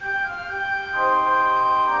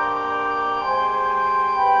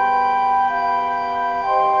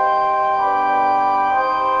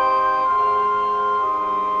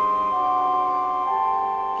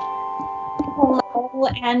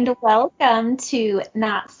And welcome to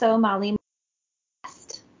Not So Molly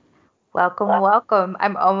Cast. Welcome, welcome.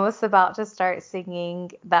 I'm almost about to start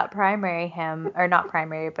singing that primary hymn, or not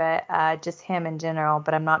primary, but just hymn in general,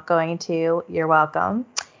 but I'm not going to. You're welcome.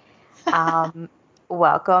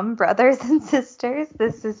 Welcome, brothers and sisters.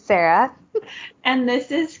 This is Sarah. And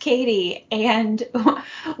this is Katie. And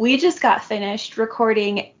we just got finished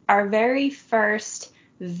recording our very first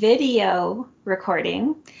video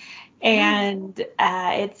recording. And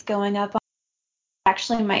it's going up.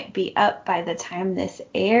 Actually might be up by the time this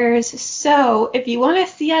airs. So if you want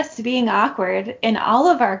to see us being awkward in all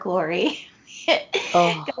of our glory,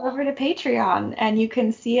 go over to Patreon and you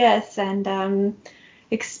can see us and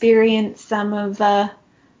experience some of a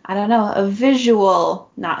visual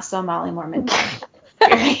Not So Molly Mormon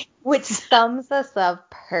experience. Which sums us up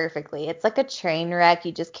perfectly. It's like a train wreck.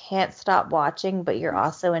 You just can't stop watching, but you're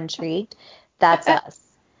also intrigued. That's us.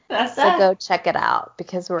 So go check it out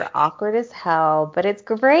because we're awkward as hell, but it's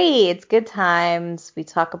great. It's good times. We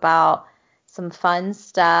talk about some fun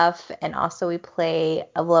stuff, and also we play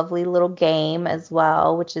a lovely little game as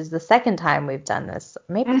well, which is the second time we've done this,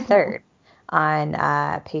 maybe third on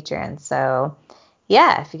Patreon. So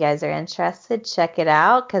yeah, if you guys are interested, check it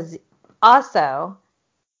out because also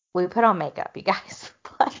we put on makeup, you guys.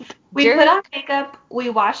 We put on makeup, we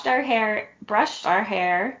washed our hair, brushed our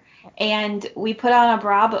hair, and we put on a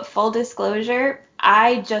bra, but full disclosure,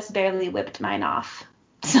 I just barely whipped mine off.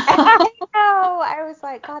 So. I know. I was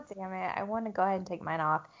like, God damn it. I want to go ahead and take mine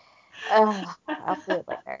off. I'll do it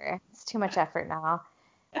later. It's too much effort now.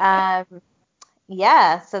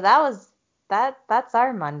 Yeah, so that's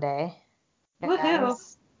our Monday.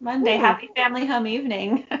 Woohoo. Monday. Woo. Happy family home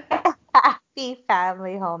evening. Happy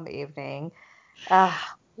family home evening.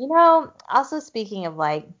 Also speaking of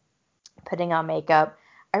like putting on makeup,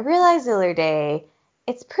 I realized the other day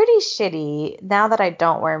it's pretty shitty now that I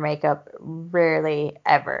don't wear makeup rarely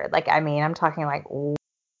ever. Like, I mean, I'm talking like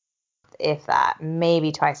if that,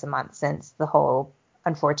 maybe twice a month since the whole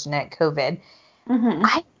unfortunate COVID. I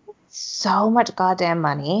spend so much goddamn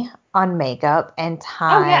money on makeup and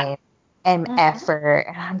time and effort,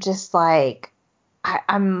 and I'm just like,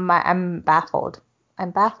 I'm baffled.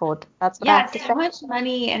 I'm baffled. That's what I have to say. So much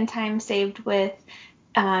money and time saved with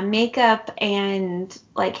makeup and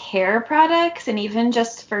like hair products, and even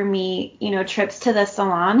just for me, trips to the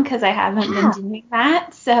salon because I haven't been doing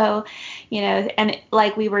that. So, and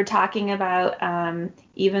like we were talking about,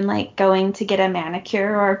 even like going to get a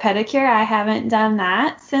manicure or a pedicure, I haven't done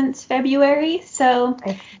that since February. So,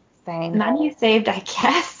 money saved, I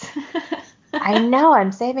guess. I know,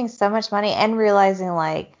 I'm saving so much money and realizing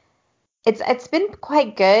like it's been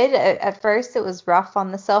quite good. At first it was rough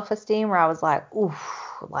on the self-esteem where I was like, oof,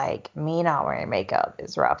 like me not wearing makeup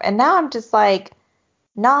is rough. And now I'm just like,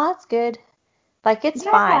 nah, it's good. Like it's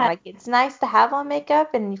fine. Like it's nice to have on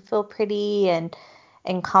makeup and you feel pretty and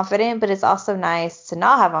confident, but it's also nice to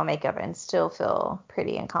not have on makeup and still feel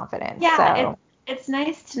pretty and confident. Yeah, it's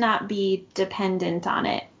nice to not be dependent on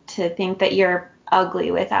it, to think that you're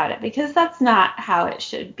ugly without it, because that's not how it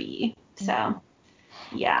should be. So,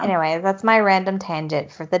 yeah. Anyway, that's my random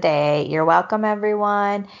tangent for the day. You're welcome,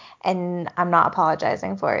 everyone. And I'm not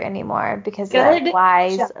apologizing for it anymore because a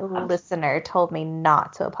wise listener told me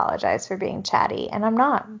not to apologize for being chatty, and I'm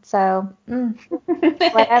not. So,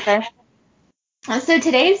 whatever. So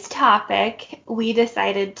today's topic, we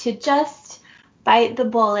decided to just bite the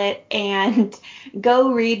bullet and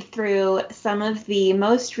go read through some of the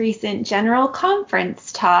most recent General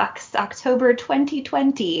Conference talks, October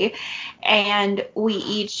 2020, and we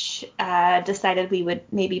each decided we would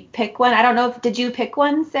maybe pick one. I don't know did you pick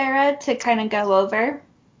one, Sarah, to kind of go over?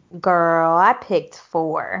 Girl, I picked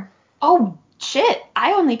 4. Oh, shit.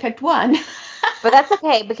 I only picked 1. But that's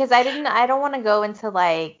okay because I don't want to go into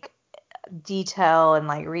like detail and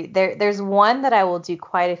like there's one that I will do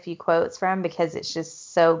quite a few quotes from because it's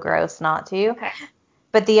just so gross not to. Okay.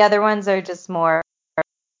 But the other ones are just more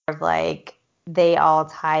of like they all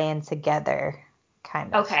tie in together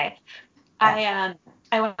kind of. Okay. Yeah.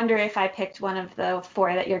 I wonder if I picked one of the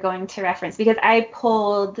 4 that you're going to reference, because I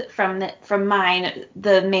pulled from mine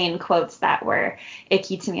the main quotes that were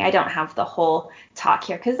icky to me. I don't have the whole talk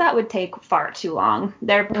here because that would take far too long.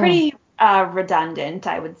 They're pretty redundant,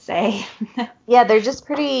 I would say. Yeah, they're just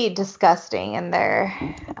pretty disgusting in their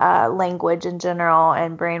language in general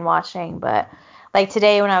and brainwashing. But like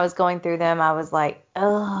today when I was going through them, I was like,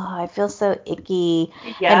 oh, I feel so icky.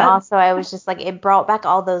 Yeah. And also I was just like, it brought back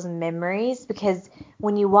all those memories because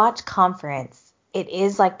when you watch Conference, it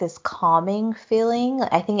is like this calming feeling.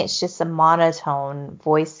 I think it's just a monotone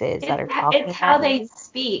voices that are It's talking how that they way.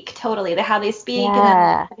 speak, totally. How they speak, and then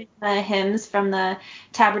Yeah, the hymns from the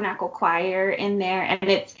Tabernacle Choir in there, and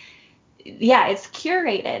it's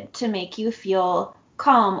curated to make you feel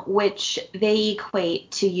calm, which they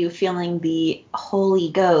equate to you feeling the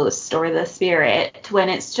Holy Ghost or the Spirit, when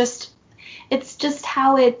it's just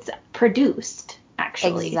how it's produced,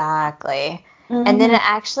 actually. exactly. And then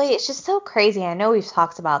Hmm. it's just so crazy. I know we've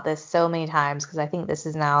talked about this so many times because I think this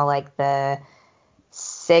is now like the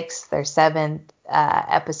sixth or seventh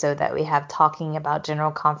episode that we have talking about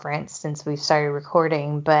General Conference since we've started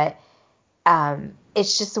recording. But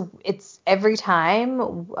it's every time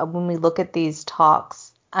when we look at these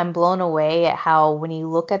talks, I'm blown away at how when you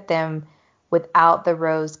look at them without the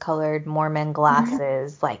rose-colored Mormon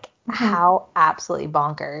glasses, like Hmm. how absolutely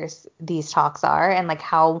bonkers these talks are, and like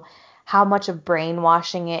how much of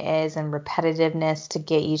brainwashing it is and repetitiveness to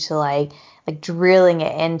get you to like drilling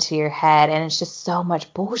it into your head, and it's just so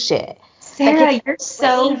much bullshit. Like Sarah, it's you're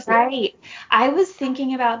so crazy. right. I was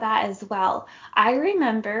thinking about that as well. I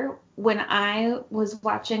remember when I was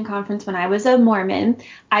watching conference when I was a Mormon,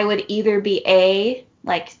 I would either be A,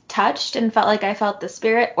 like touched and felt like I felt the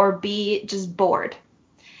spirit, or B, just bored.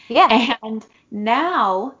 Yeah. And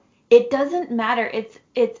now it doesn't matter.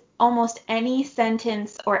 It's almost any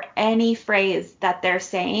sentence or any phrase that they're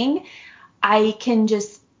saying. I can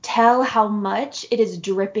just tell how much it is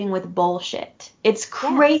dripping with bullshit. It's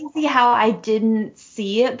Yeah. crazy how I didn't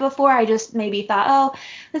see it before. I just maybe thought, oh,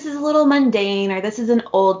 this is a little mundane, or this is an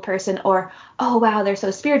old person, or oh, wow, they're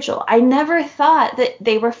so spiritual. I never thought that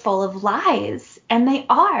they were full of lies, and they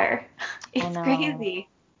are. I It's know. crazy.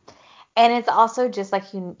 And it's also just like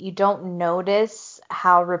you don't notice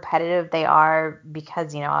how repetitive they are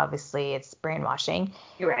because, obviously it's brainwashing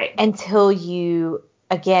You're right. until you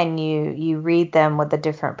read them with a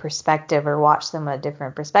different perspective or watch them with a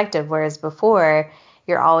different perspective. Whereas before,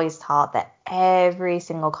 you're always taught that every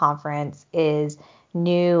single conference is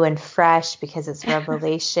new and fresh because it's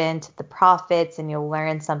revelation to the prophets and you'll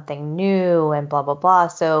learn something new and blah, blah, blah.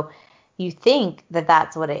 So you think that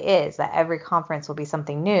that's what it is, that every conference will be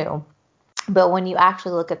something new. But when you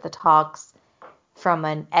actually look at the talks from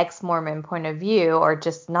an ex-Mormon point of view, or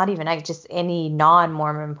just not even just any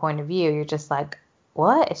non-Mormon point of view, you're just like,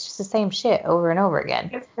 what? It's just the same shit over and over again.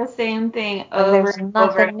 It's the same thing Like over there's and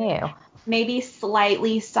over. nothing new. Maybe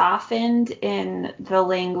slightly softened in the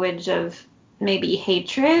language of maybe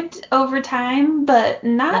hatred over time, but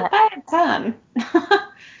not Yeah, by a ton.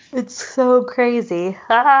 it's so crazy.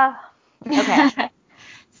 Ah. Okay.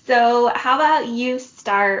 So, how about you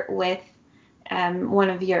start with one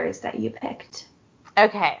of yours that you picked?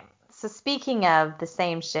 Okay. So speaking of the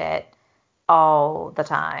same shit all the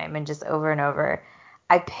time and just over and over,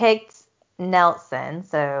 I picked Nelson,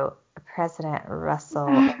 so President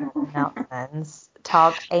Russell Nelson's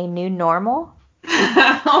talk, A New Normal.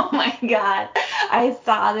 Oh my God. I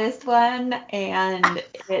saw this one and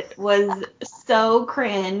it was so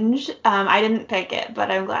cringe. I didn't pick it, but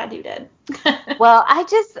I'm glad you did. Well,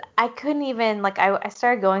 I couldn't even, like, I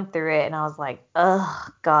started going through it and I was like,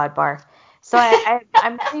 ugh, God, barf. So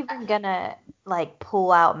I'm not even gonna, like,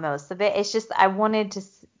 pull out most of it. It's just, I wanted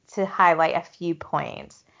to highlight a few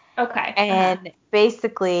points. Okay. And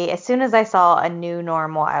basically, as soon as I saw A New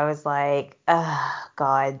Normal, I was like, oh,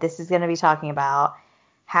 God, this is going to be talking about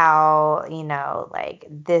how, like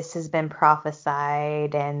this has been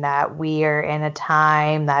prophesied and that we are in a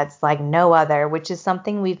time that's like no other, which is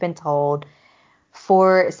something we've been told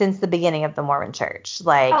for since the beginning of the Mormon Church.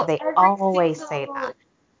 Like Oh, they always say that.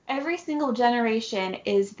 every single generation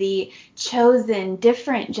is the chosen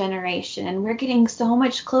different generation, and we're getting so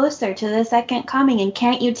much closer to the second coming. And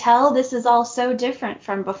can't you tell this is all so different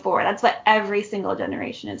from before? That's what every single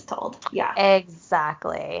generation is told. Yeah.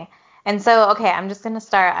 Exactly. And so, okay, I'm just going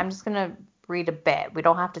to read a bit. We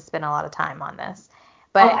don't have to spend a lot of time on this.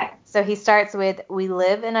 But Okay. so he starts with, we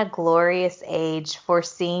live in a glorious age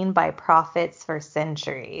foreseen by prophets for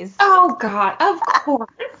centuries. Oh God, of course.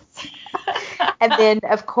 And then,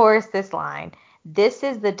 of course, this line, this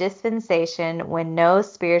is the dispensation when no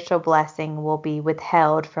spiritual blessing will be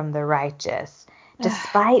withheld from the righteous.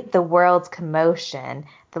 Despite the world's commotion,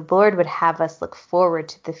 the Lord would have us look forward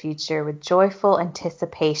to the future with joyful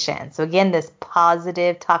anticipation. So again, this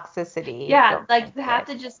positive toxicity Yeah, going like you into have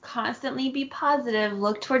it. to just constantly be positive,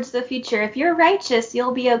 look towards the future. If you're righteous,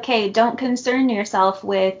 you'll be okay. Don't concern yourself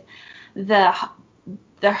with the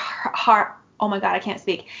the har oh my God, I can't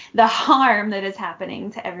speak. The harm that is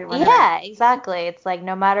happening to everyone around. Yeah, exactly. It's like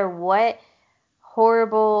no matter what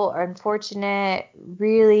horrible or unfortunate,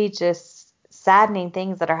 really just saddening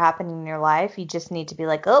things that are happening in your life, you just need to be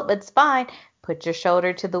like, oh, it's fine. Put your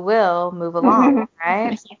shoulder to the wheel, move along,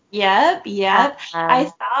 right? Yep. Um,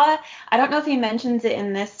 I don't know if he mentions it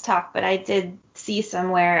in this talk, but I did see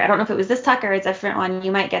somewhere, I don't know if it was this talk or a different one,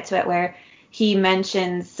 you might get to it, where he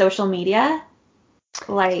mentions social media.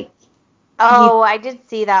 Like, I did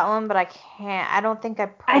see that one, but I don't think I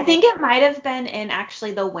I put think it. it might have been in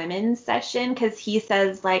actually the women's session, because he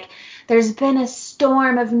says, like, there's been a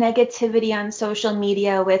storm of negativity on social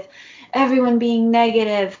media with everyone being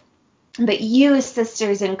negative. But you,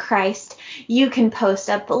 sisters in Christ, you can post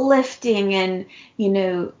uplifting and,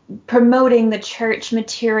 promoting the church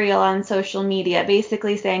material on social media,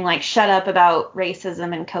 basically saying, like, shut up about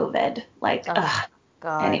racism and COVID. Like, Oh, ugh.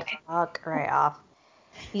 God, Anyway. fuck right off.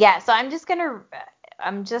 Yeah, so I'm just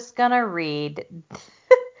gonna read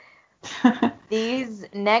these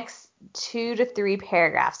next 2 to 3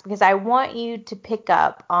 paragraphs because I want you to pick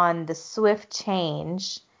up on the swift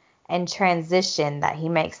change and transition that he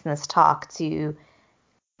makes in this talk to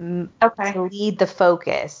Okay. lead the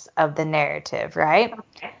focus of the narrative, right?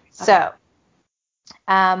 Okay. So,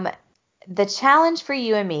 the challenge for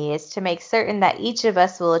you and me is to make certain that each of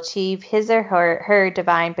us will achieve his or her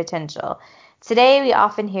divine potential. Today, we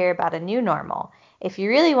often hear about a new normal. If you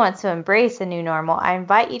really want to embrace a new normal, I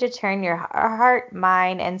invite you to turn your heart,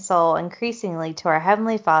 mind, and soul increasingly to our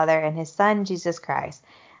Heavenly Father and His Son, Jesus Christ.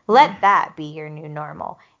 Let that be your new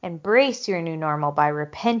normal. Embrace your new normal by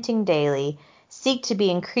repenting daily. Seek to be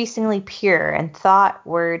increasingly pure in thought,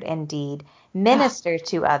 word, and deed. Minister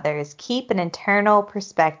to others. Keep an internal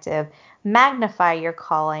perspective. Magnify your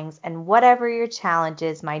callings, and whatever your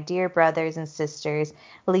challenges, my dear brothers and sisters,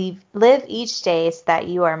 live each day so that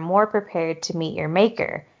you are more prepared to meet your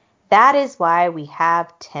Maker. That is why we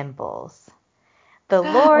have temples. The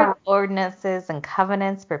Lord's ordinances and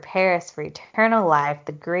covenants prepare us for eternal life,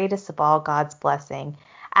 the greatest of all God's blessing.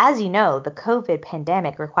 As you know, the COVID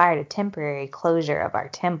pandemic required a temporary closure of our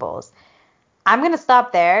temples. I'm going to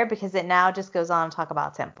stop there because it now just goes on to talk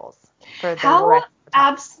about temples for the How rest of the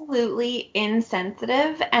talk. absolutely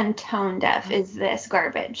insensitive and tone deaf is this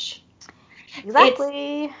garbage?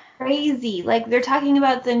 Exactly. It's crazy. Like, they're talking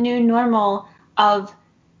about the new normal of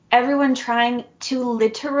everyone trying to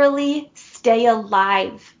literally stay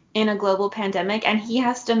alive in a global pandemic, and he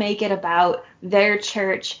has to make it about their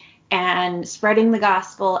church and spreading the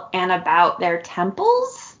gospel and about their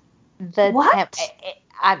temples? What?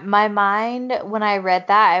 My mind, when I read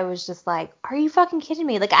that, I was just like, are you fucking kidding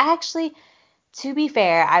me? Like, I actually, to be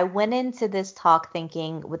fair, I went into this talk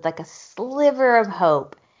thinking with like a sliver of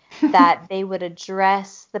hope that they would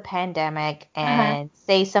address the pandemic and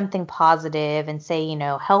say something positive and say,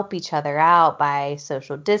 help each other out by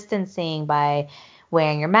social distancing, by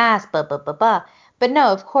wearing your mask, blah, blah, blah, blah. But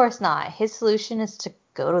no, of course not. His solution is to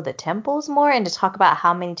go to the temples more and to talk about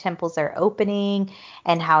how many temples are opening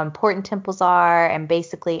and how important temples are, and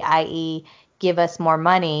basically, i.e., give us more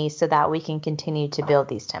money so that we can continue to build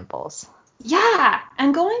these temples. Yeah,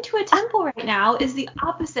 and going to a temple right now is the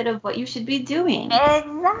opposite of what you should be doing.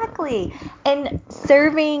 Exactly. And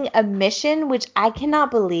serving a mission, which I cannot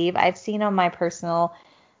believe I've seen on my personal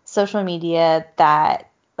social media, that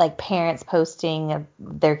like parents posting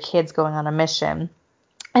their kids going on a mission.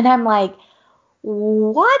 And I'm like,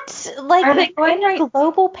 what? Like, Are they we're going in a right?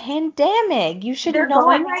 global pandemic. You should They're not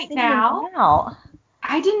going be right sending them now? out.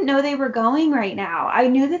 I didn't know they were going right now. I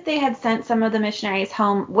knew that they had sent some of the missionaries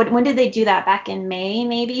home. When did they do that? Back in May,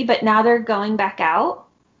 maybe? But now they're going back out?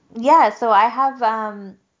 Yeah, so I have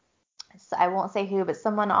so I won't say who, but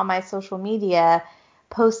someone on my social media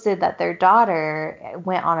posted that their daughter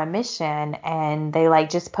went on a mission, and they like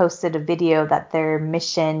just posted a video that their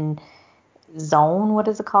mission zone, what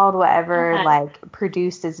is it called, whatever, like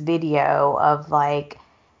produced this video of like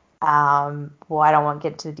well, I don't want to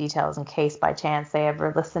get into the details in case by chance they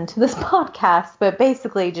ever listen to this podcast, but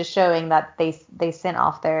basically just showing that they sent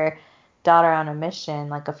off their daughter on a mission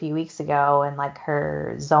like a few weeks ago, and like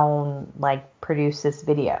her zone like produced this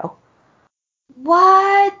video.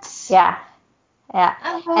 What? Yeah. Yeah.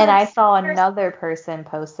 Oh, And I that's saw another person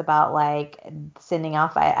post about like sending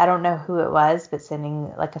off, I don't know who it was, but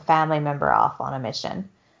sending like a family member off on a mission.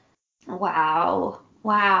 wow.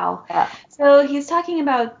 Wow. Yeah. So he's talking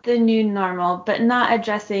about the new normal, but not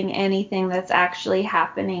addressing anything that's actually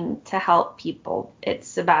happening to help people.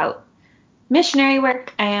 It's about missionary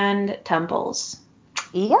work and temples.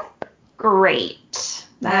 Yep. Great.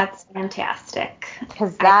 Yeah. That's fantastic.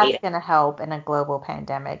 Because I hate that's it. going to help in a global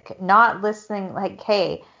pandemic. Not listening, like,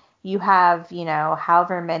 hey, you have,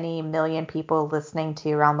 however many million people listening to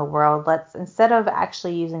you around the world. Let's, instead of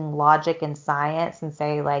actually using logic and science and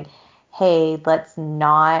say, like, hey, let's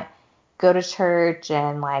not go to church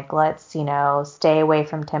and like let's, stay away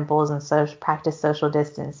from temples and practice social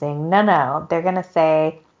distancing. No, they're gonna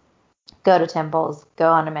say go to temples,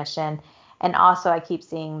 go on a mission. And also I keep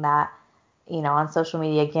seeing that, on social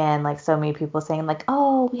media again, like so many people saying like,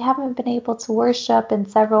 oh, we haven't been able to worship in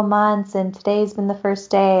several months and today's been the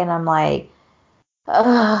first day. And I'm like,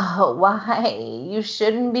 oh, why? You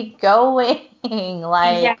shouldn't be going. Yeah,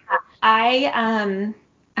 Like, I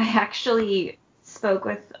actually spoke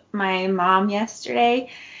with my mom yesterday,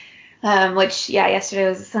 which yeah, yesterday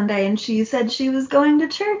was a Sunday, and she said she was going to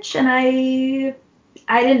church, and I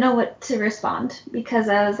didn't know what to respond because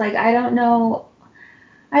I was like, I don't know.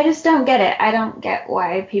 I just don't get it. I don't get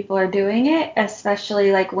why people are doing it,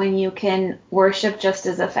 especially like when you can worship just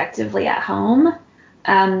as effectively at home.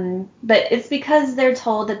 But it's because they're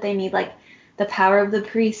told that they need like the power of the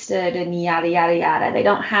priesthood and yada yada yada. They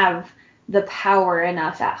don't have the power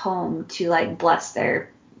enough at home to like bless their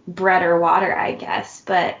bread or water, I guess.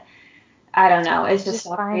 But I don't know. It's just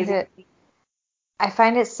so crazy. I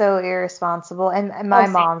find it so irresponsible. And my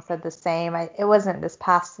mom said the same. It wasn't this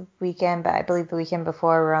past weekend, but I believe the weekend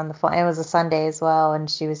before we were on the phone. It was a Sunday as well. And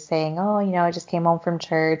she was saying, oh, I just came home from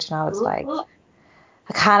church. And I was like,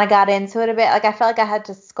 I kind of got into it a bit. Like, I felt like I had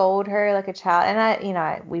to scold her like a child.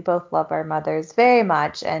 And we both love our mothers very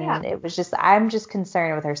much. And It was just, I'm just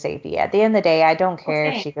concerned with her safety. At the end of the day, I don't care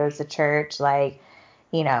if she goes to church. Like,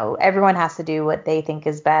 everyone has to do what they think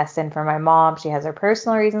is best. And for my mom, she has her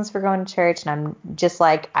personal reasons for going to church. And I'm just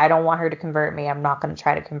like, I don't want her to convert me. I'm not going to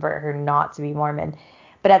try to convert her not to be Mormon.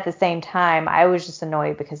 But at the same time, I was just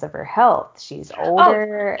annoyed because of her health. She's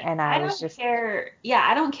older, and I was just... care. Yeah,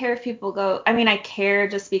 I don't care if people go. I mean, I care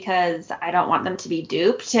just because I don't want them to be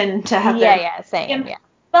duped and to have same. Yeah.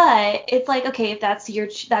 But it's like, okay, if that's your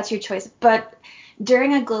choice. But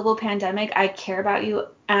during a global pandemic, I care about you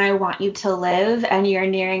and I want you to live, and you're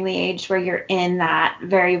nearing the age where you're in that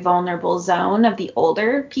very vulnerable zone of the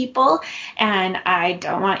older people, and I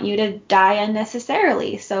don't want you to die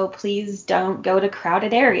unnecessarily. So please don't go to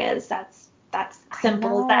crowded areas. That's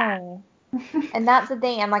simple as that. And that's the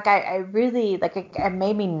thing. And like, I really, like, it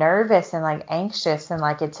made me nervous and like anxious. And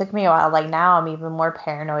like, it took me a while. Like, now I'm even more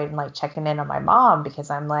paranoid and like checking in on my mom because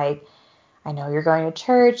I'm like, I know you're going to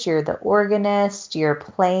church, you're the organist, you're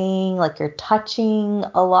playing, like you're touching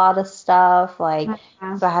a lot of stuff. Like,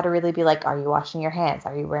 So I had to really be like, are you washing your hands?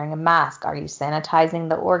 Are you wearing a mask? Are you sanitizing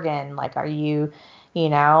the organ? Like, are you,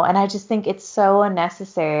 and I just think it's so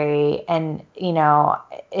unnecessary. And,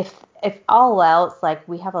 if all else, like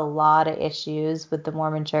we have a lot of issues with the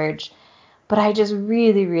Mormon church, but I just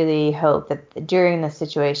really, really hope that during this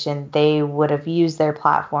situation, they would have used their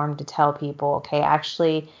platform to tell people, okay,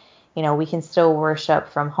 actually, we can still worship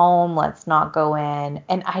from home. Let's not go in.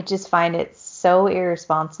 And I just find it so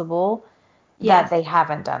irresponsible that they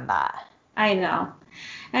haven't done that. I know.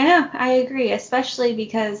 I agree, especially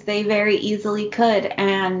because they very easily could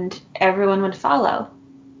and everyone would follow,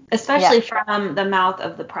 especially from the mouth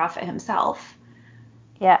of the prophet himself.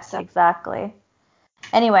 Yes, exactly.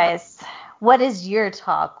 Anyways, what is your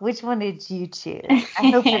talk? Which one did you choose? I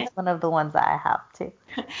hope it's one of the ones that I have too.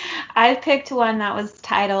 I picked one that was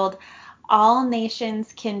titled All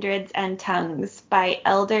Nations, Kindreds, and Tongues by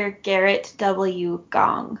Elder Garrett W.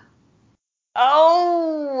 Gong.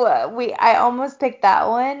 Oh, I almost picked that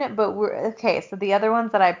one, but we're okay. So the other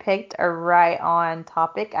ones that I picked are right on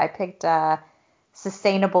topic. I picked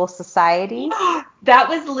Sustainable Society. That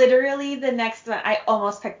was literally the next one. I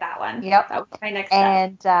almost picked that one. Yep. That was my next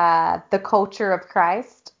And The Culture of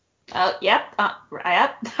Christ. Oh, yep. Yep.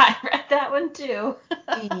 I read that one too.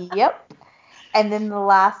 Yep. And then the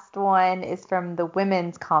last one is from the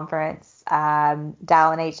women's conference,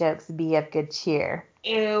 Dallin H. Oaks, Be of Good Cheer.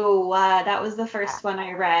 Ew, that was the first one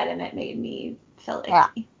I read, and it made me feel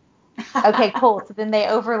icky. Yeah. Okay, cool. So then they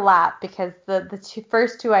overlap because the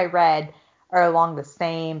first two I read are along the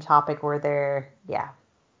same topic where they're, yeah.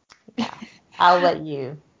 I'll let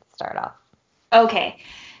you start off. Okay.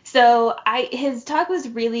 So his talk was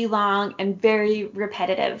really long and very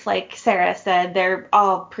repetitive. Like Sarah said, they're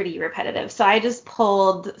all pretty repetitive. So I just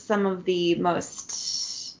pulled some of the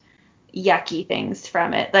most yucky things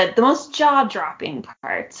from it, the most jaw-dropping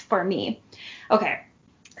parts for me. Okay.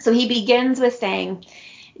 So he begins with saying,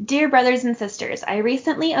 Dear brothers and sisters, I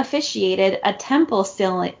recently officiated a temple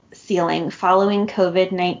sealing following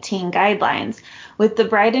COVID-19 guidelines, with the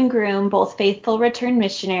bride and groom, both faithful returned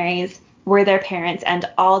missionaries, were their parents and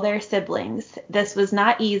all their siblings. This was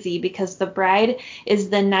not easy because the bride is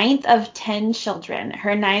the 9th of 10 children.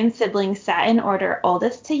 Her 9 siblings sat in order,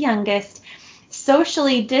 oldest to youngest,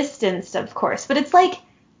 socially distanced, of course. But it's like,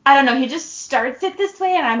 I don't know, he just starts it this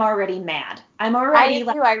way and I'm already mad. I'm already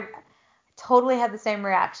totally had the same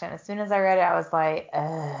reaction. As soon as I read it, I was like,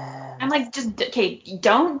 I'm like, okay,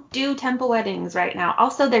 don't do temple weddings right now.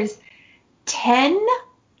 Also, there's 10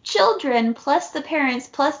 children plus the parents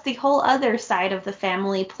plus the whole other side of the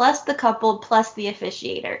family plus the couple plus the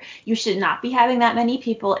officiator. You should not be having that many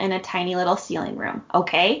people in a tiny little ceiling room,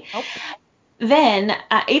 okay? Nope. Then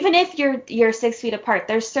even if you're 6 feet apart,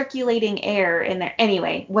 there's circulating air in there.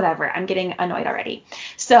 Anyway, whatever. I'm getting annoyed already.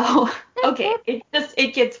 So, okay,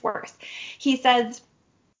 it gets worse. He says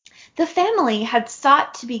the family had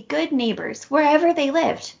sought to be good neighbors wherever they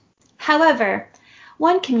lived. However,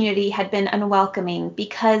 one community had been unwelcoming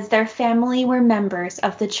because their family were members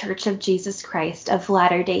of the Church of Jesus Christ of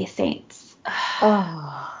Latter-day Saints.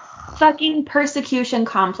 Fucking persecution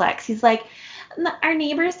complex. He's like, our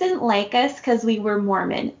neighbors didn't like us because we were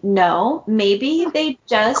Mormon. No, maybe they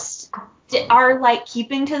just are like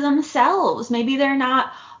keeping to themselves. Maybe they're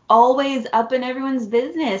not always up in everyone's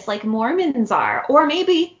business like Mormons are. Or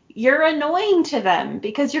maybe you're annoying to them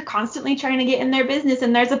because you're constantly trying to get in their business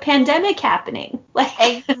and there's a pandemic happening. Like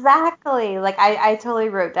exactly. Like I totally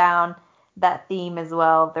wrote down that theme as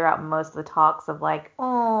well throughout most of the talks of like,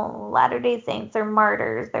 oh, Latter-day Saints are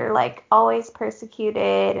martyrs. They're like always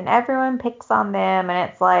persecuted and everyone picks on them. And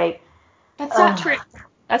it's like, that's not true.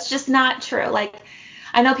 That's just not true. Like,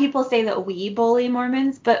 I know people say that we bully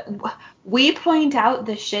Mormons, but we point out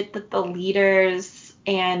the shit that the leaders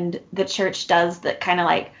and the church does that kind of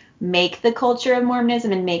like make the culture of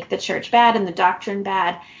Mormonism and make the church bad and the doctrine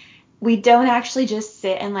bad. We don't actually just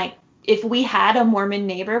sit and like, if we had a Mormon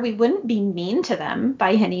neighbor, we wouldn't be mean to them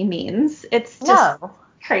by any means. It's just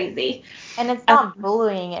crazy. And it's not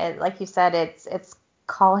bullying it. Like you said, it's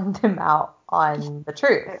calling them out on the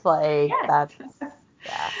truth. Like that's,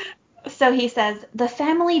 yeah. So he says, the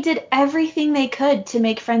family did everything they could to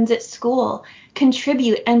make friends at school,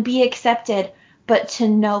 contribute and be accepted, but to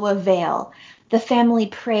no avail. The family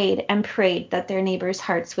prayed and prayed that their neighbors'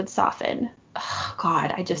 hearts would soften. Oh,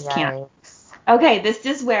 God, I just can't. Okay, this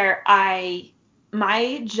is where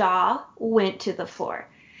my jaw went to the floor.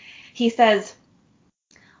 He says,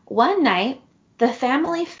 one night, the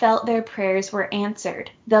family felt their prayers were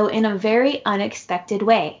answered, though in a very unexpected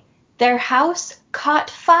way. Their house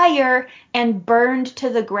caught fire and burned to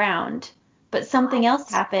the ground. But something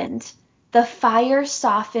else happened. The fire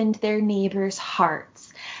softened their neighbors'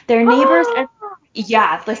 hearts. Their neighbors...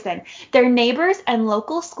 Their neighbors and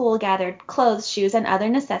local school gathered clothes, shoes, and other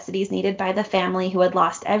necessities needed by the family who had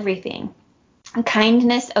lost everything.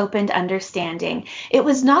 Kindness opened understanding. It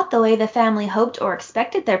was not the way the family hoped or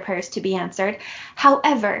expected their prayers to be answered.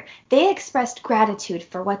 However, they expressed gratitude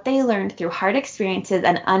for what they learned through hard experiences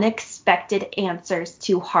and unexpected answers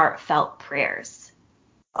to heartfelt prayers.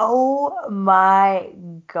 Oh my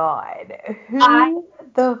God. Who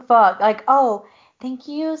the fuck? Like, oh, thank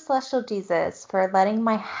you, Celestial Jesus, for letting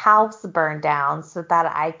my house burn down so that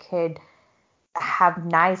I could have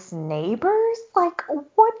nice neighbors? Like,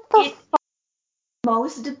 what the fuck?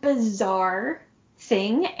 Most bizarre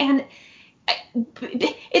thing, and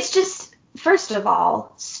it's just, first of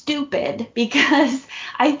all, stupid, because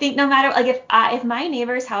I think no matter, like, if my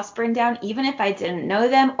neighbor's house burned down, even if I didn't know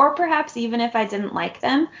them, or perhaps even if I didn't like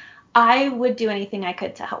them, I would do anything I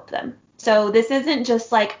could to help them. So this isn't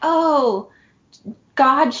just like, oh,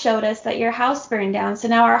 God showed us that your house burned down, so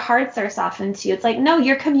now our hearts are softened to you. It's like, no,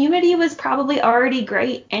 your community was probably already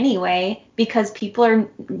great anyway, because people are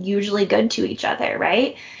usually good to each other,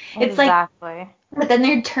 right? It's exactly. Like, but then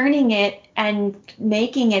they're turning it and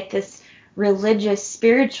making it this religious,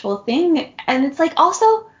 spiritual thing. And it's like,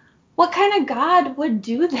 also, what kind of God would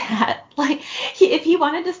do that? Like, if he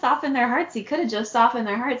wanted to soften their hearts, he could have just softened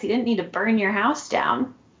their hearts. He didn't need to burn your house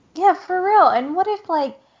down. Yeah, for real. And what if,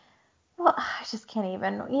 like, well, I just can't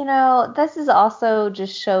even, this is also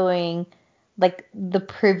just showing like the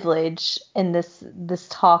privilege in this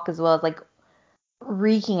talk as well as like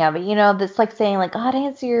reeking of it. That's like saying like, God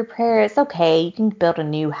answer your prayer. It's okay. You can build a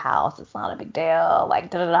new house. It's not a big deal.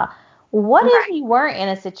 Like, da da da. What if you weren't in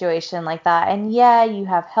a situation like that? And yeah, you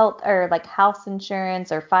have health or like house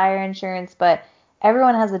insurance or fire insurance, but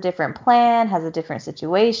everyone has a different plan, has a different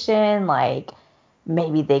situation. Like,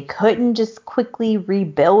 maybe they couldn't just quickly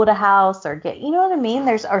rebuild a house or get, you know what I mean?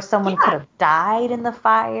 Or someone could have died in the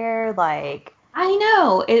fire. Like, I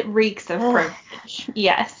know, it reeks of privilege.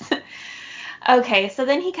 Yes. Okay, so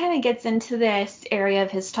then he kind of gets into this area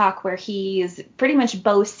of his talk where he's pretty much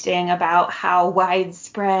boasting about how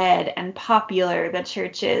widespread and popular the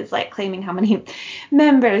church is, like claiming how many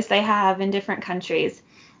members they have in different countries.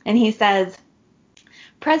 And he says,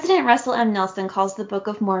 President Russell M. Nelson calls the Book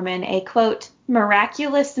of Mormon a, quote,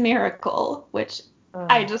 miraculous miracle, which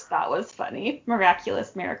I just thought was funny.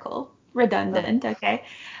 Miraculous miracle. redundant, okay.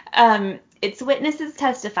 Its witnesses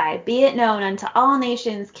testify, be it known unto all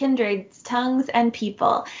nations, kindreds, tongues, and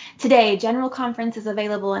people. Today, General Conference is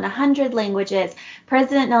available in 100 languages.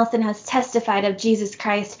 President Nelson has testified of Jesus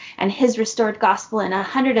Christ and his restored gospel in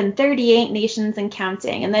 138 nations and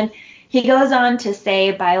counting. And then he goes on to say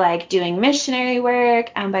by like doing missionary work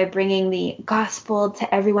and by bringing the gospel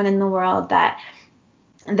to everyone in the world that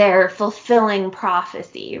they're fulfilling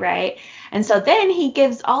prophecy, right? And so then he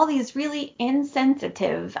gives all these really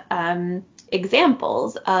insensitive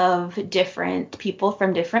examples of different people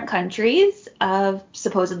from different countries of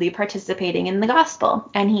supposedly participating in the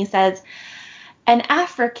gospel. And he says, an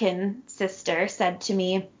African sister said to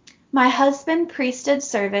me, my husband priesthood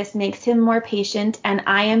service makes him more patient, and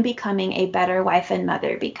I am becoming a better wife and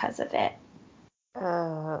mother because of it.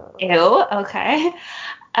 Ew, okay.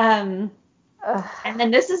 And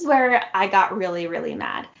then this is where I got really, really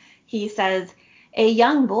mad. He says, a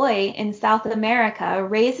young boy in South America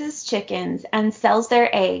raises chickens and sells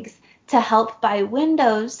their eggs to help buy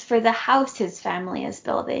windows for the house his family is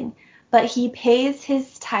building. But he pays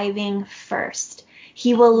his tithing first.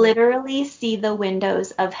 He will literally see the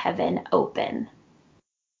windows of heaven open.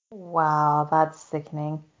 Wow, that's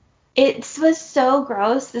sickening. It was so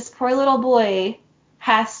gross. This poor little boy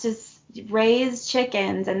has to raise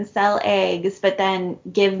chickens and sell eggs, but then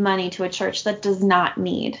give money to a church that does not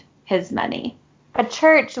need his money. A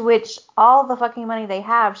church which all the fucking money they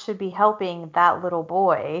have should be helping that little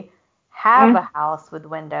boy have a house with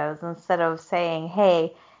windows instead of saying,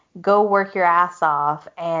 hey, go work your ass off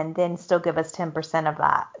and then still give us 10% of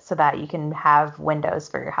that so that you can have windows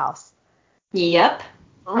for your house. Yep.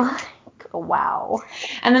 Wow.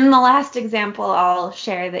 And then the last example I'll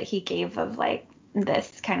share that he gave of like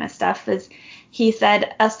this kind of stuff is he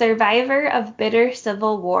said, a survivor of bitter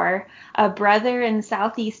civil war, a brother in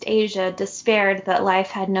Southeast Asia despaired that life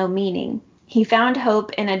had no meaning. He found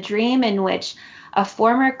hope in a dream in which a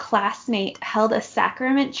former classmate held a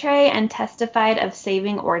sacrament tray and testified of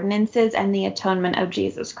saving ordinances and the atonement of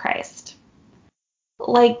Jesus Christ.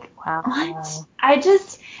 Like, wow.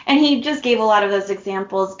 What? And he just gave a lot of those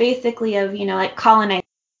examples basically of, like colonization.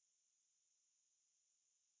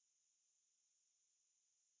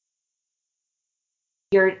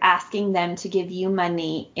 You're asking them to give you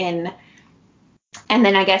money and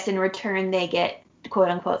then I guess in return they get quote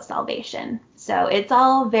unquote salvation. So it's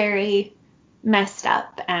all very messed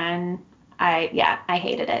up and I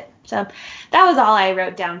hated it. So that was all I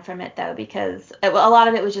wrote down from it though, because a lot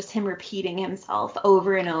of it was just him repeating himself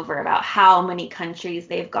over and over about how many countries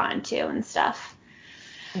they've gone to and stuff.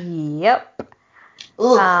 Yep.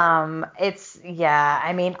 I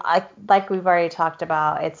mean, like we've already talked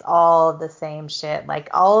about, it's all the same shit. Like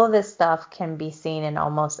all of this stuff can be seen in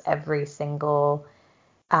almost every single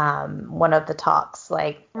one of the talks.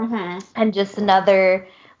 Like, and just another,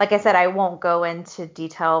 like I said, I won't go into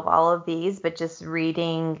detail of all of these, but just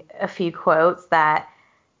reading a few quotes that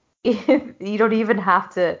you don't even have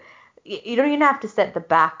to set the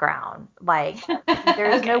background. Like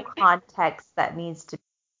there's no context that needs to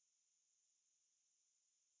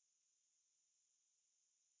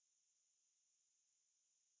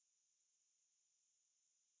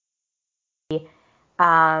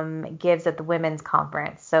gives at the women's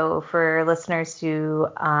conference. So for listeners who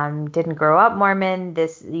didn't grow up Mormon,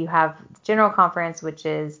 you have general conference, which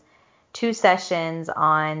is 2 sessions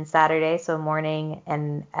on Saturday, so morning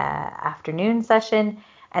and afternoon session,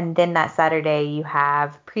 and then that Saturday you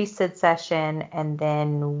have priesthood session and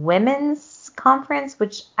then women's conference,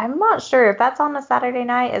 which I'm not sure if that's on a Saturday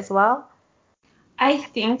night as well. I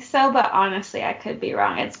think so, but honestly I could be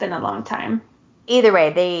wrong. It's been a long time. Either way,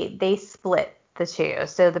 they split the two.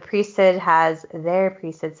 So the priesthood has their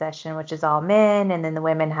priesthood session, which is all men, and then the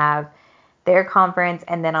women have their conference,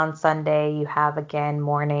 and then on Sunday you have again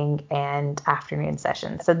morning and afternoon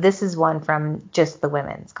sessions. So this is one from just the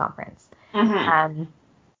women's conference.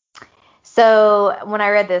 So when I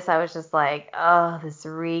read this, I was just like, oh, this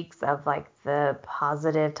reeks of like the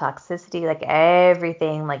positive toxicity, like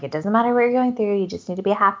everything. Like it doesn't matter what you're going through, you just need to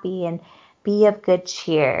be happy and be of good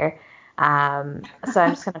cheer. So I'm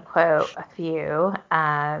just going to quote a few,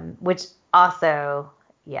 which also,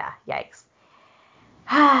 yikes.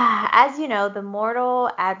 As you know, the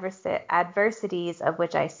mortal adversities of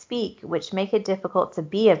which I speak, which make it difficult to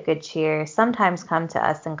be of good cheer, sometimes come to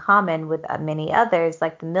us in common with many others,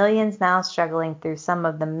 like the millions now struggling through some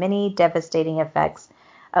of the many devastating effects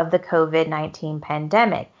of the COVID-19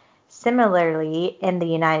 pandemic. Similarly, in the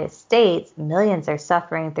United States, millions are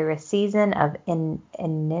suffering through a season of oh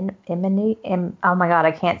my God,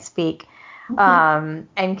 I can't speak.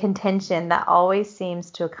 and contention that always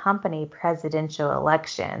seems to accompany presidential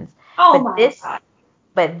elections. Oh But my God.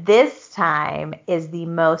 but this time is the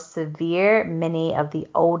most severe many of the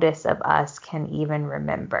oldest of us can even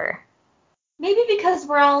remember. Maybe because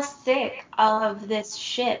we're all sick of this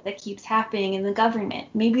shit that keeps happening in the government.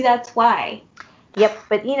 Maybe that's why. Yep,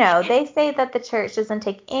 but they say that the church doesn't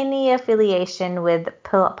take any affiliation with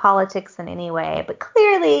politics in any way, but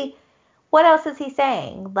clearly, what else is he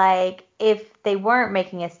saying? Like, if they weren't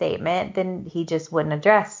making a statement, then he just wouldn't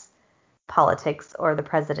address politics or the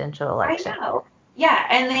presidential I election. know. Yeah,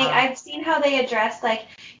 and I've seen how they address, like,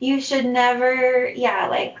 you should never,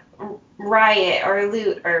 like, riot or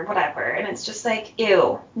loot or whatever. And it's just like,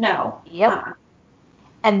 ew, no. Yep.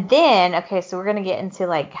 And then, okay, so we're going to get into,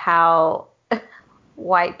 like, how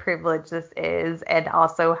white privilege this is, and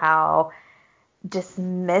also how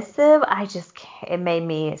dismissive. It made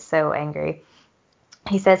me so angry.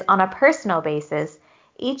 He says, on a personal basis,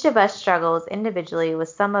 each of us struggles individually with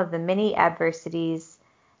some of the many adversities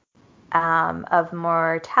of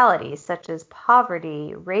mortality, such as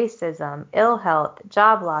poverty, racism, ill health,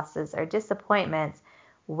 job losses or disappointments,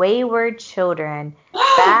 wayward children,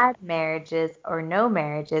 bad marriages or no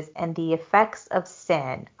marriages, and the effects of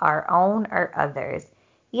sin, our own or others.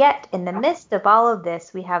 Yet in the midst of all of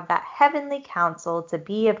this, we have that heavenly counsel to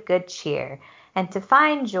be of good cheer and to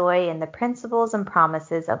find joy in the principles and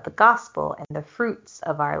promises of the gospel and the fruits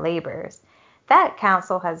of our labors. That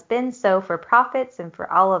counsel has been so for prophets and for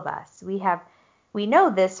all of us. We know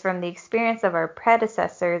this from the experience of our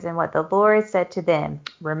predecessors and what the Lord said to them.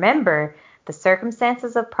 Remember the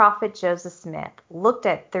circumstances of prophet Joseph Smith. Looked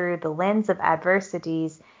at through the lens of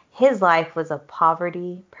adversities, his life was of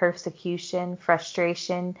poverty, persecution,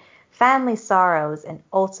 frustration, family sorrows, and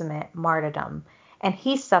ultimate martyrdom. And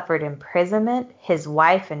he suffered imprisonment. His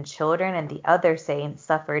wife and children and the other saints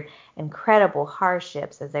suffered incredible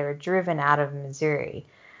hardships as they were driven out of Missouri.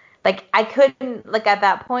 Like, I couldn't, like, at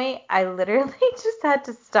that point, I literally just had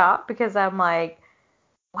to stop because I'm like,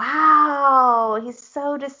 wow, he's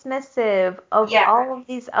so dismissive of all of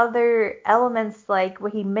these other elements, like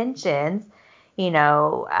what he mentions,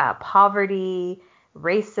 poverty,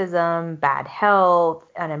 racism, bad health,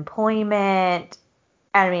 unemployment.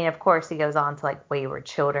 I mean, of course, he goes on to like wayward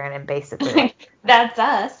children and basically like that's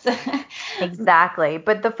us. Exactly.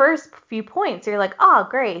 But the first few points, you're like, oh,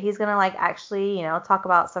 great. He's going to like actually, talk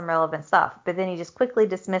about some relevant stuff. But then he just quickly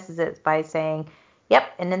dismisses it by saying,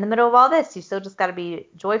 yep. And in the middle of all this, you still just got to be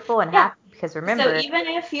joyful and happy because remember. So even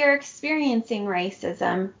if you're experiencing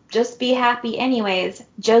racism, just be happy anyways.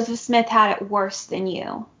 Joseph Smith had it worse than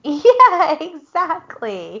you. Yeah,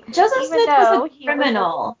 exactly. Joseph Smith was a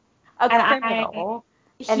criminal. A criminal.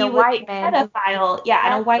 And a white man. Pedophile. Yeah,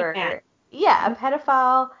 and a white man. Yeah, a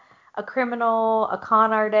pedophile, a criminal, a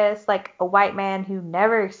con artist, like a white man who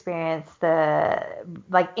never experienced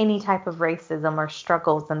any type of racism or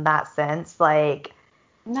struggles in that sense. Like,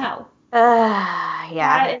 no.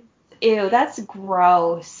 Yeah. Ew, that's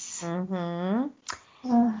gross. Mm-hmm.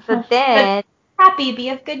 But then. But happy, be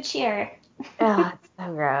of good cheer. Oh, it's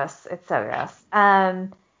so gross. It's so gross.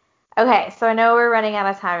 Okay, so I know we're running out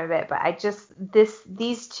of time a bit, but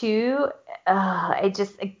these two,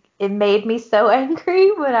 it made me so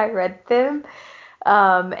angry when I read them.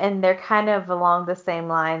 And they're kind of along the same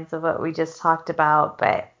lines of what we just talked about.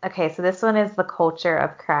 But okay, so this one is The Culture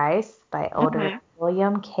of Christ by Elder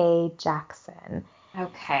William K. Jackson.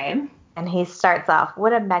 Okay. And he starts off,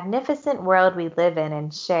 what a magnificent world we live in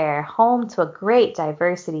and share, home to a great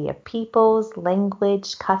diversity of peoples,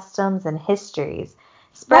 language, customs, and histories.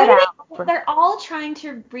 Spread out. They're all trying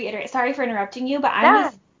to reiterate. Sorry for interrupting you, but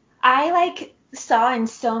I saw in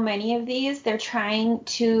so many of these, they're trying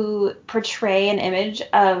to portray an image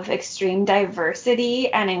of extreme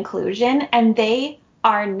diversity and inclusion, and they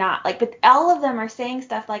are not. But all of them are saying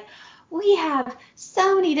stuff like, we have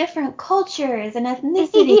so many different cultures and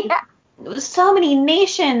ethnicities, so many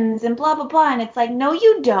nations and blah, blah, blah. And it's like, no,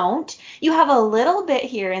 you don't. You have a little bit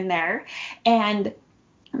here and there, and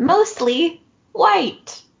mostly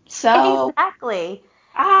white. So exactly.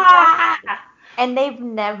 And they've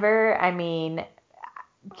never,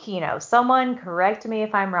 someone correct me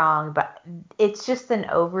if I'm wrong, but it's just an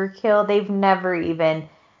overkill. They've never even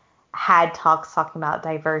had talks talking about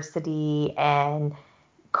diversity and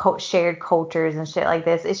shared cultures and shit like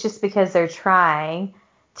this. It's just because they're trying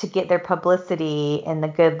to get their publicity in the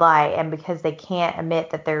good light, and because they can't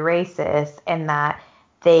admit that they're racist and that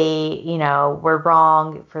they, were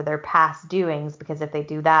wrong for their past doings, because if they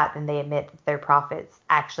do that, then they admit that their prophets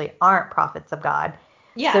actually aren't prophets of God.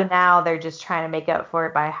 Yeah. So now they're just trying to make up for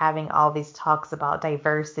it by having all these talks about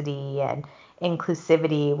diversity and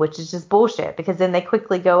inclusivity, which is just bullshit, because then they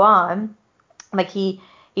quickly go on, like he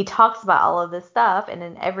talks about all of this stuff, and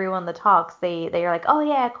then everyone that talks, they are like, oh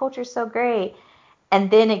yeah, culture's so great. And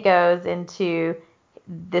then it goes into,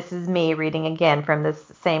 this is me reading again from this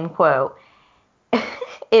same quote.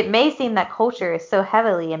 It may seem that culture is so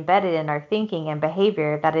heavily embedded in our thinking and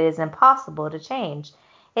behavior that it is impossible to change.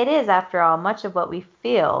 It is, after all, much of what we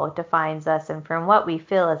feel defines us, and from what we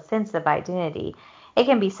feel a sense of identity. It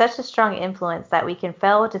can be such a strong influence that we can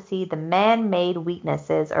fail to see the man-made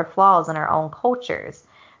weaknesses or flaws in our own cultures,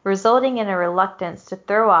 resulting in a reluctance to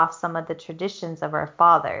throw off some of the traditions of our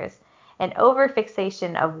fathers. An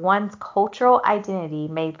overfixation of one's cultural identity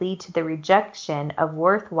may lead to the rejection of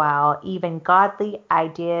worthwhile, even godly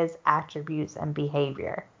ideas, attributes, and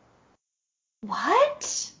behavior.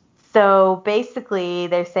 What? So basically,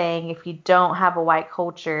 they're saying if you don't have a white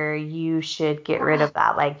culture, you should get rid of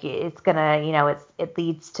that. Like, it's gonna, it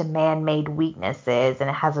leads to man-made weaknesses,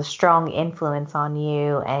 and it has a strong influence on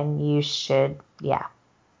you, and you should, yeah.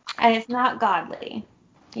 And it's not godly.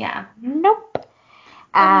 Yeah. Nope.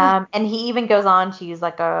 And he even goes on to use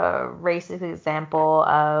like a racist example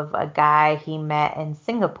of a guy he met in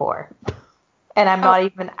Singapore. And I'm not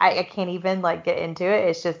even, I can't even like get into it.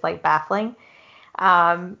 It's just like baffling.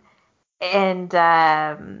 Yeah,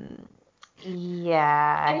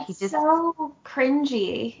 it's so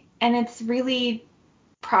cringy, and it's really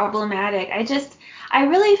problematic. I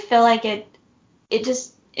really feel like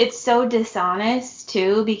it's so dishonest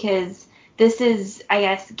too, because this is, I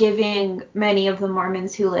guess, giving many of the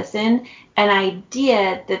Mormons who listen an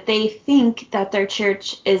idea that they think that their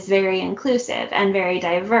church is very inclusive and very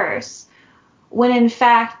diverse, when in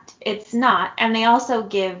fact it's not. And they also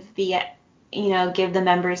give the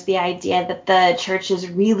members the idea that the church is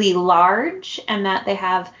really large and that they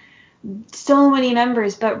have so many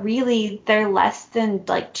members, but really they're less than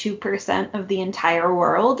like 2% of the entire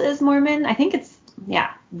world is Mormon. I think it's,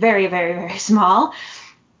 very, very, very small.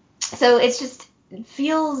 So it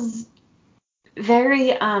feels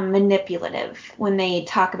very manipulative when they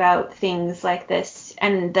talk about things like this,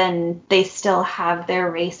 and then they still have their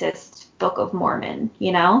racist Book of Mormon,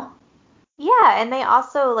 Yeah, and they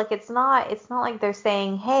also, like, it's not like they're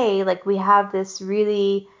saying, hey, like, we have this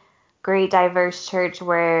really great diverse church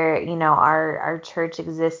where, our church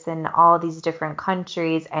exists in all these different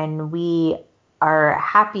countries, and we are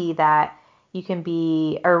happy that you can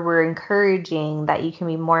be, or we're encouraging that you can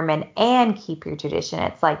be Mormon and keep your tradition.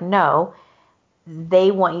 It's like, no,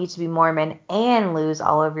 they want you to be Mormon and lose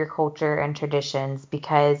all of your culture and traditions,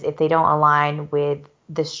 because if they don't align with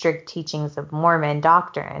the strict teachings of Mormon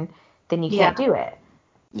doctrine, then you can't do it.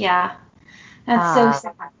 Yeah. That's so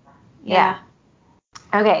sad. Yeah.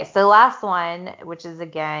 Okay, so last one, which is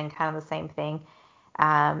again kind of the same thing.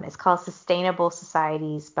 It's called Sustainable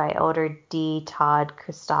Societies by Elder D. Todd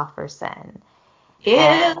Christofferson.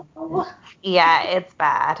 Ew. Yeah, it's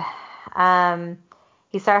bad.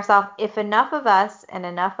 He starts off, if enough of us and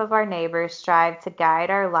enough of our neighbors strive to guide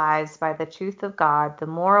our lives by the truth of God, the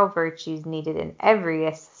moral virtues needed in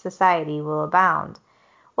every society will abound.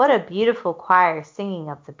 What a beautiful choir singing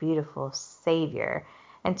of the beautiful Savior.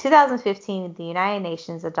 In 2015, the United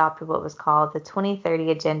Nations adopted what was called the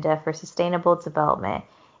 2030 Agenda for Sustainable Development.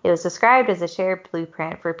 It was described as a shared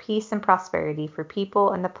blueprint for peace and prosperity for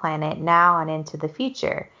people and the planet now and into the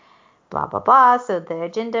future. Blah, blah, blah. So the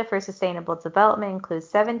Agenda for Sustainable Development includes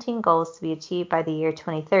 17 goals to be achieved by the year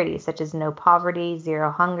 2030, such as no poverty,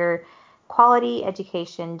 zero hunger, quality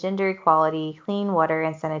education, gender equality, clean water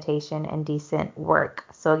and sanitation, and decent work.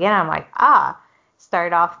 So again, I'm like,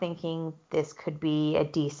 start off thinking this could be a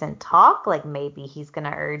decent talk. Like, maybe he's going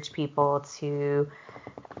to urge people to,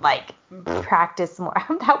 like, practice more.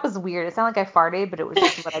 That was weird. It sounded like I farted, but it was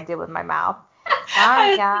just what I did with my mouth. I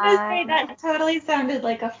was going to say, that totally sounded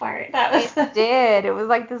like a fart. It did. It was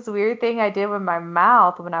like this weird thing I did with my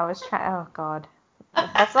mouth when I was trying. Oh, God.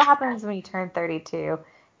 That's what happens when you turn 32.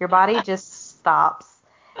 Your body just stops.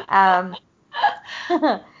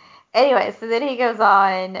 Anyway, so then he goes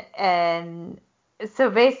on, and so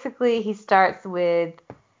basically he starts with,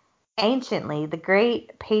 anciently, the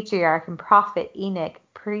great patriarch and prophet Enoch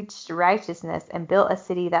preached righteousness and built a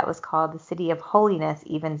city that was called the city of holiness,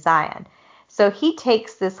 even Zion. So he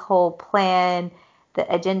takes this whole plan,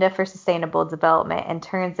 the Agenda for Sustainable Development, and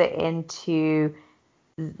turns it into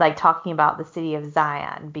like talking about the city of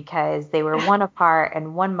Zion, because they were one of heart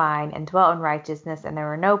and one mind and dwelt in righteousness, and there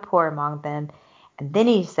were no poor among them. And then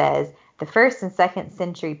he says, the first and second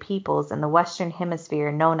century peoples in the Western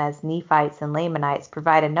Hemisphere, known as Nephites and Lamanites,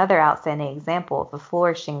 provide another outstanding example of a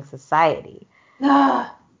flourishing society.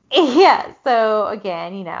 Yeah, so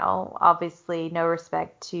again, obviously no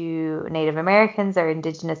respect to Native Americans or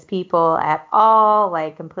indigenous people at all,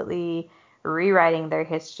 like completely rewriting their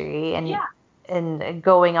history and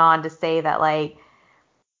going on to say that like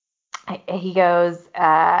he goes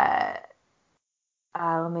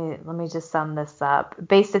let me just sum this up.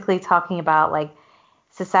 Basically talking about like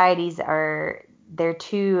societies are there are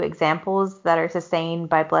two examples that are sustained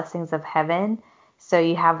by blessings of heaven. So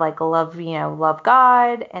you have like love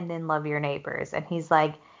God and then love your neighbors. And he's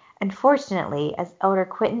like, unfortunately, as Elder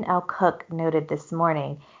Quentin L. Cook noted this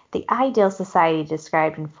morning, the ideal society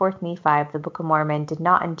described in 4th Nephi of the Book of Mormon did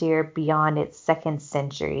not endure beyond its second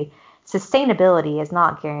century. Sustainability is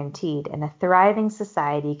not guaranteed, and a thriving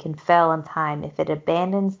society can fail in time if it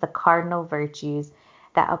abandons the cardinal virtues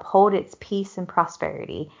that uphold its peace and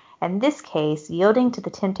prosperity. In this case, yielding to the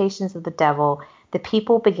temptations of the devil, the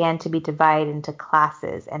people began to be divided into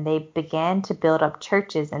classes, and they began to build up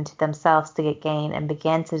churches into themselves to get gain, and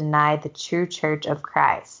began to deny the true church of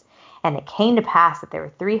Christ. And it came to pass that there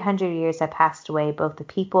were 300 years had passed away, both the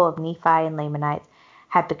people of Nephi and Lamanites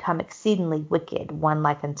had become exceedingly wicked, one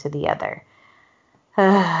like unto the other.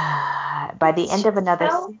 By the end of another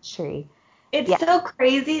century. It's so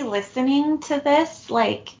crazy listening to this,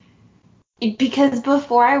 like, because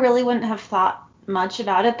before I really wouldn't have thought much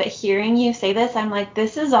about it, but hearing you say this, I'm like,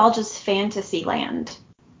 this is all just fantasy land.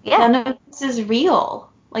 Yeah. None of this is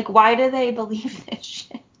real. Like, why do they believe this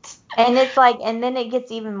shit? And it's like, and then it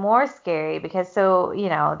gets even more scary because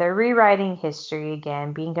they're rewriting history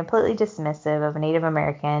again, being completely dismissive of Native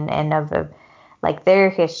American and of like their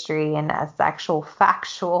history and as actual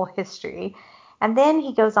factual history. And then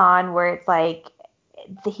he goes on where it's like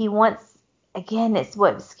he wants, again, it's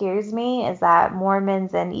what scares me is that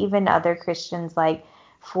Mormons and even other Christians like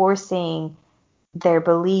forcing their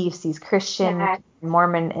beliefs, these Christian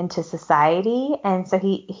Mormon into society. And so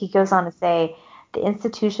he goes on to say, the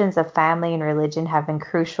institutions of family and religion have been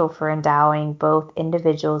crucial for endowing both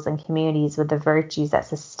individuals and communities with the virtues that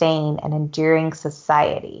sustain an enduring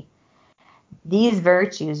society. These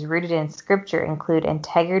virtues, rooted in Scripture, include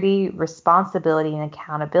integrity, responsibility and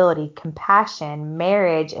accountability, compassion,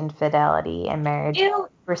 marriage and fidelity in marriage,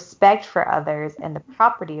 respect for others and the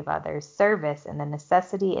property of others, service, and the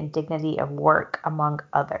necessity and dignity of work, among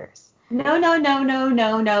others. No,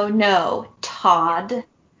 Todd.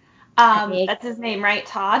 That's his name, right?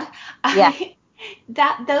 Todd? Yeah.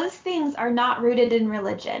 Those things are not rooted in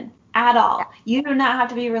religion at all. Yeah. You do not have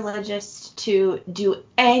to be religious to do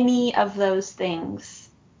any of those things.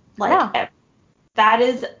 Like, that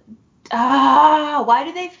is, why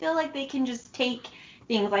do they feel like they can just take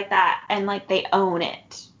things like that and like they own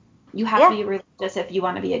it? You have to be religious if you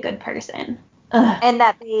want to be a good person. Ugh. And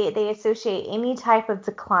that they associate any type of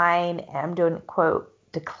decline, I'm doing quote,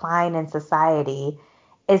 decline in society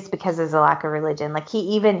is because there's a lack of religion. Like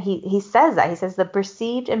he says that. He says the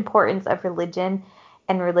perceived importance of religion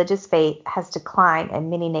and religious faith has declined in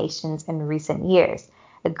many nations in recent years.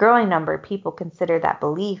 A growing number of people consider that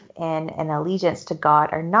belief in and allegiance to God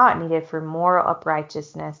are not needed for moral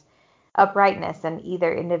uprightness in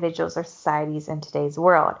either individuals or societies in today's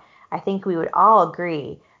world. I think we would all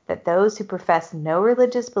agree that those who profess no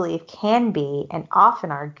religious belief can be and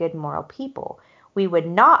often are good moral people. We would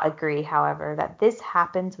not agree, however, that this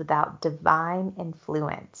happens without divine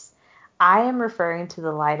influence. I am referring to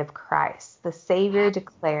the light of Christ. The Savior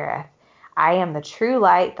declareth, I am the true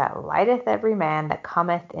light that lighteth every man that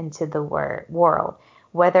cometh into the world.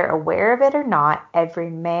 Whether aware of it or not, every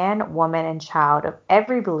man, woman, and child of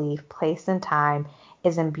every belief, place, and time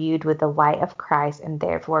is imbued with the light of Christ and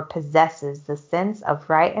therefore possesses the sense of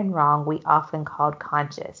right and wrong we often called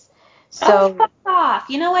conscious. So, fuck off.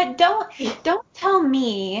 You know what? Don't tell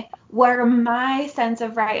me where my sense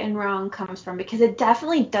of right and wrong comes from, because it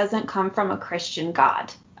definitely doesn't come from a Christian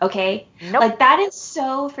God. Okay? Nope. Like, that is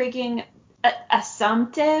so freaking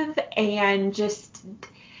assumptive and just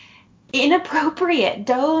inappropriate.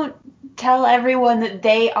 Don't tell everyone that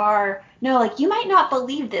they are, no, like, you might not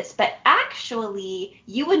believe this, but actually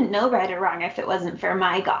you wouldn't know right or wrong if it wasn't for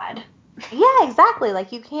my God. Yeah, exactly.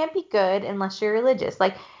 Like, you can't be good unless you're religious.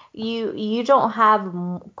 Like, you don't have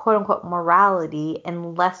quote unquote morality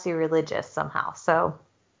unless you're religious somehow. So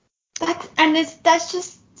that's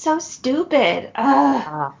just so stupid.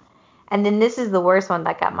 And then this is the worst one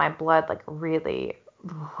that got my blood like really.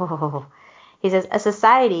 He says, a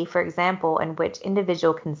society, for example, in which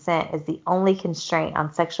individual consent is the only constraint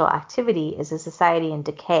on sexual activity is a society in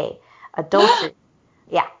decay. Adultery,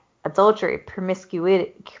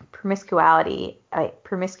 promiscuity,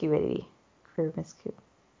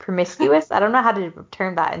 promiscuous. I don't know how to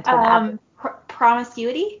turn that into an adverb.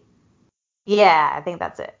 Promiscuity? Yeah, I think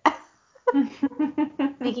that's it.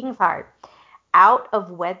 Speaking of hard, out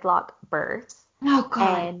of wedlock births Oh,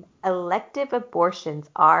 God. and elective abortions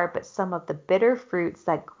are but some of the bitter fruits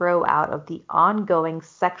that grow out of the ongoing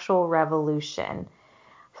sexual revolution.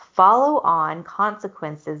 Follow-on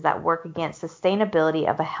consequences that work against sustainability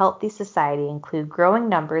of a healthy society include growing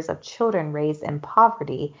numbers of children raised in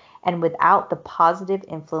poverty and without the positive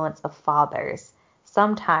influence of fathers,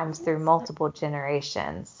 sometimes through multiple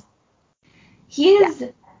generations. He Yeah. is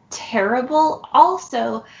terrible.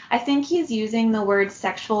 Also, I think he's using the word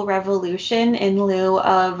sexual revolution in lieu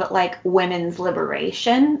of like women's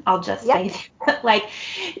liberation. I'll just Yep. say that. Like,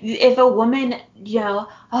 if a woman,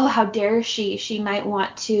 oh, how dare she? She might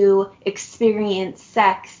want to experience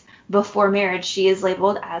sex before marriage. She is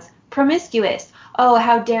labeled as promiscuous. Oh,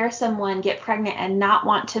 how dare someone get pregnant and not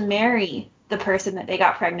want to marry the person that they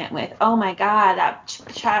got pregnant with? Oh my God, that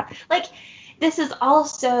child. Like, this is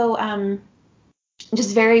also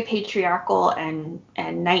just very patriarchal and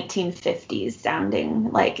 1950s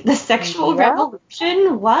sounding, like the sexual Yep.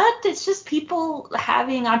 revolution. What? It's just people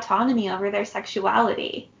having autonomy over their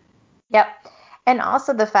sexuality. Yep. And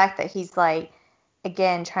also the fact that he's like,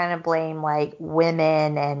 again, trying to blame like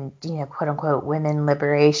women and, quote unquote, women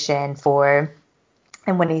liberation for,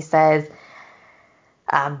 and when he says,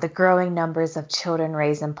 the growing numbers of children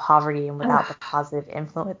raised in poverty and without the positive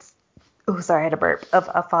influence, oh, sorry, I had a burp,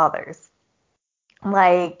 of fathers.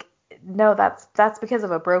 Like, no, that's because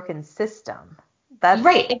of a broken system. That's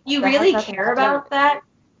right. If you that has really nothing to care do with about that,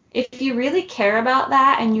 if you really care about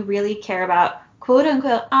that and you really care about quote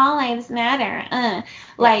unquote all lives matter,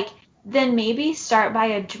 like, then maybe start by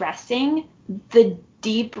addressing the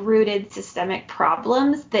deep rooted systemic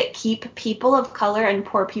problems that keep people of color and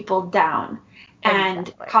poor people down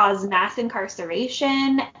and cause mass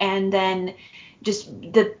incarceration, and then just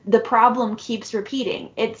the problem keeps repeating.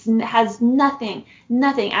 It has nothing,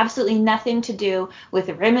 absolutely nothing to do with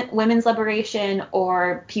women's liberation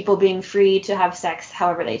or people being free to have sex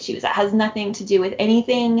however they choose. It has nothing to do with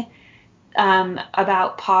anything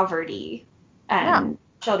about poverty and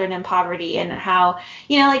children in poverty, and how,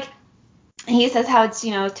 like, he says how it's,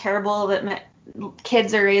 terrible that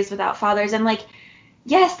kids are raised without fathers. And like,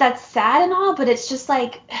 yes, that's sad and all, but it's just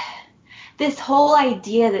like this whole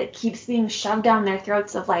idea that keeps being shoved down their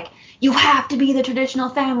throats of like, you have to be the traditional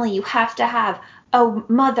family, you have to have a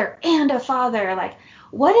mother and a father. Like,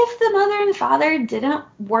 what if the mother and father didn't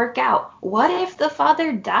work out? What if the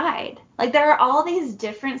father died? Like, there are all these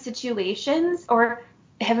different situations, or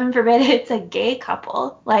heaven forbid it's a gay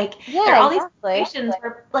couple. Like, there are all these situations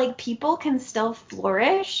where like people can still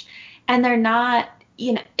flourish and they're not,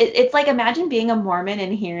 it's like, imagine being a Mormon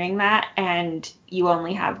and hearing that and you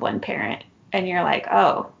only have one parent and you're like,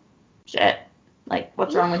 oh shit, like,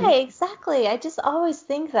 what's wrong with you? Yeah, exactly. I just always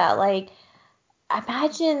think that, like,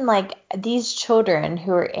 imagine like these children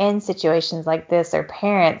who are in situations like this, or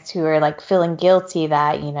parents who are like feeling guilty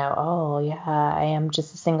that, oh yeah, I am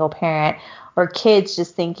just a single parent, or kids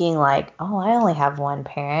just thinking like, oh, I only have one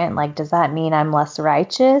parent. Like, does that mean I'm less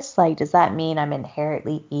righteous? Like, does that mean I'm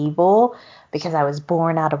inherently evil because I was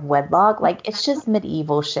born out of wedlock? Like, it's just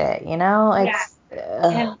medieval shit, It's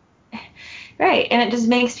and, right, and it just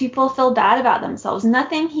makes people feel bad about themselves.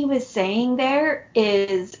 Nothing he was saying there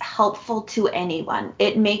is helpful to anyone.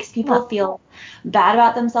 It makes people feel bad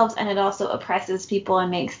about themselves, and it also oppresses people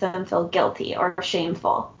and makes them feel guilty or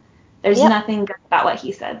shameful. There's nothing good about what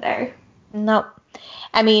he said there. Nope.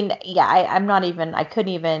 I mean, yeah, I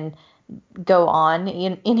couldn't even go on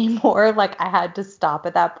anymore. Like, I had to stop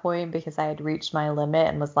at that point because I had reached my limit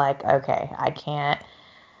and was like, okay, I can't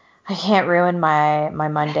ruin my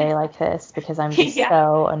Monday like this because I'm just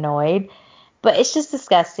so annoyed. But it's just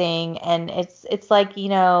disgusting, and it's like,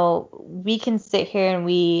 we can sit here and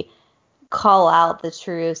we call out the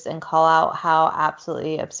truths and call out how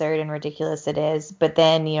absolutely absurd and ridiculous it is, but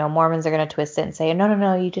then, Mormons are going to twist it and say,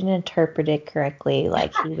 no, you didn't interpret it correctly,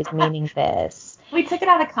 like he was meaning this. We took it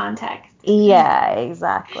out of context. Yeah,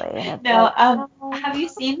 exactly. No, have you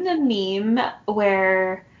seen the meme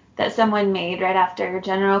that someone made right after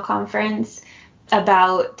General Conference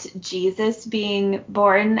about Jesus being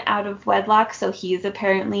born out of wedlock? So he's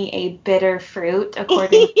apparently a bitter fruit,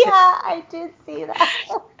 according to... Yeah, I did see that.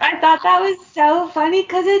 I thought that was so funny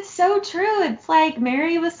because it's so true. It's like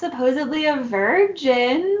Mary was supposedly a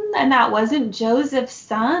virgin, and that wasn't Joseph's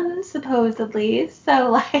son, supposedly.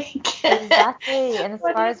 So, like... Exactly. And as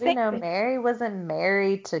far as we know, Mary wasn't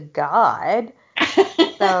married to God.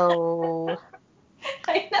 So...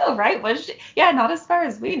 I know, right? Was she? Yeah, not as far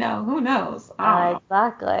as we know. Who knows? I don't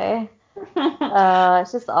Exactly.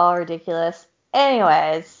 It's just all ridiculous.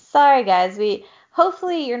 Anyways, sorry guys, we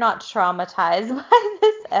hopefully you're not traumatized by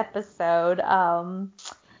this episode.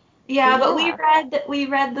 Yeah, but we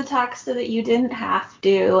read the talk so that you didn't have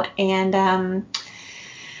to, and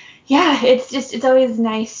yeah, it's always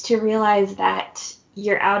nice to realize that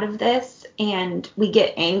you're out of this, and we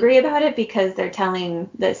get angry about it because they're telling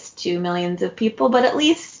this to millions of people, but at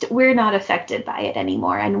least we're not affected by it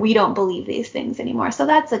anymore, and we don't believe these things anymore. So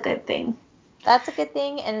that's a good thing. That's a good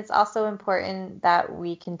thing, and it's also important that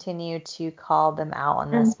we continue to call them out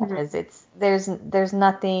on this because there's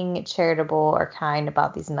nothing charitable or kind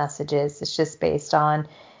about these messages. It's just based on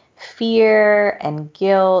fear and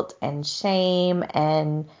guilt and shame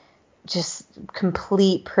and just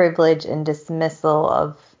complete privilege and dismissal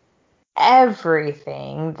of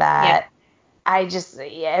everything that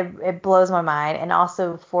it blows my mind. And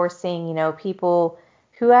also forcing, people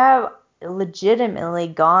who have legitimately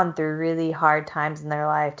gone through really hard times in their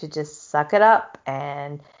life to just suck it up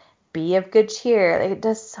and be of good cheer. Like, it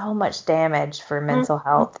does so much damage for mental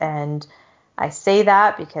health. And I say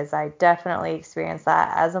that because I definitely experienced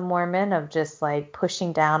that as a Mormon, of just like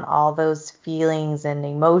pushing down all those feelings and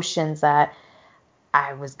emotions that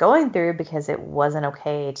I was going through, because it wasn't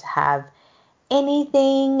okay to have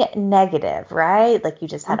anything negative, right? Like, you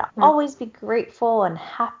just had to always be grateful and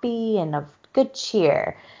happy and of good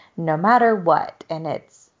cheer no matter what. And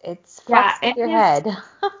it's fucks with your head.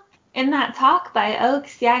 In that talk by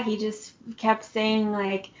Oaks, he just kept saying,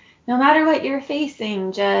 like, no matter what you're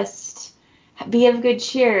facing, just be of good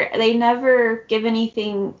cheer. They never give any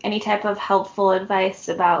type of helpful advice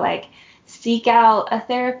about, like, seek out a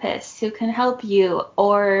therapist who can help you,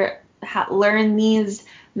 or learn these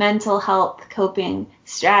mental health coping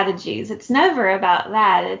strategies. It's never about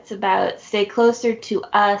that. It's about stay closer to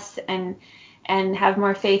us and have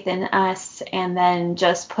more faith in us, and then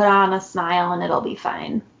just put on a smile and it'll be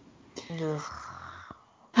fine.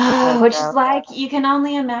 Which is like, you can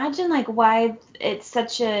only imagine, like, why it's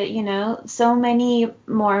such a, so many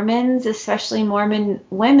Mormons, especially Mormon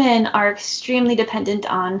women, are extremely dependent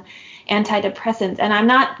on antidepressants. And I'm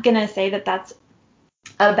not going to say that that's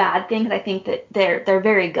a bad thing, because I think that they're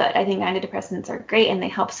very good. I think antidepressants are great and they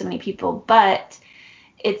help so many people, but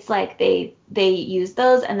it's like they use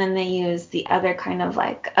those, and then they use the other kind of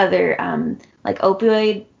like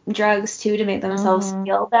opioid drugs too, to make themselves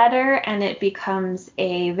feel better, and it becomes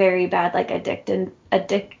a very bad, like,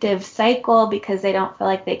 addictive cycle, because they don't feel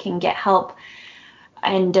like they can get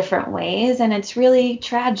in different ways, and it's really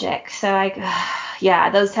tragic. So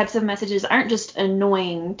those types of messages aren't just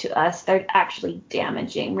annoying to us, they're actually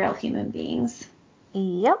damaging real human beings.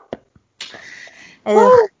 Yep.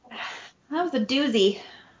 That was a doozy.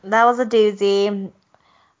 That was a doozy.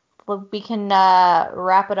 Well, we can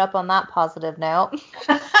wrap it up on that positive note.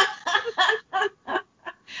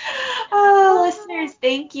 Oh, listeners,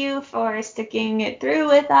 thank you for sticking it through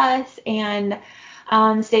with us, and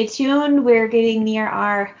stay tuned. We're getting near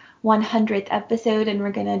our 100th episode, and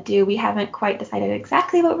we haven't quite decided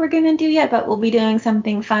exactly what we're going to do yet, but we'll be doing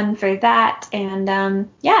something fun for that. And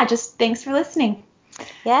just thanks for listening.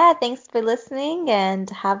 Yeah, thanks for listening, and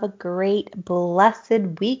have a great,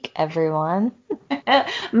 blessed week, everyone.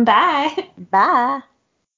 Bye. Bye.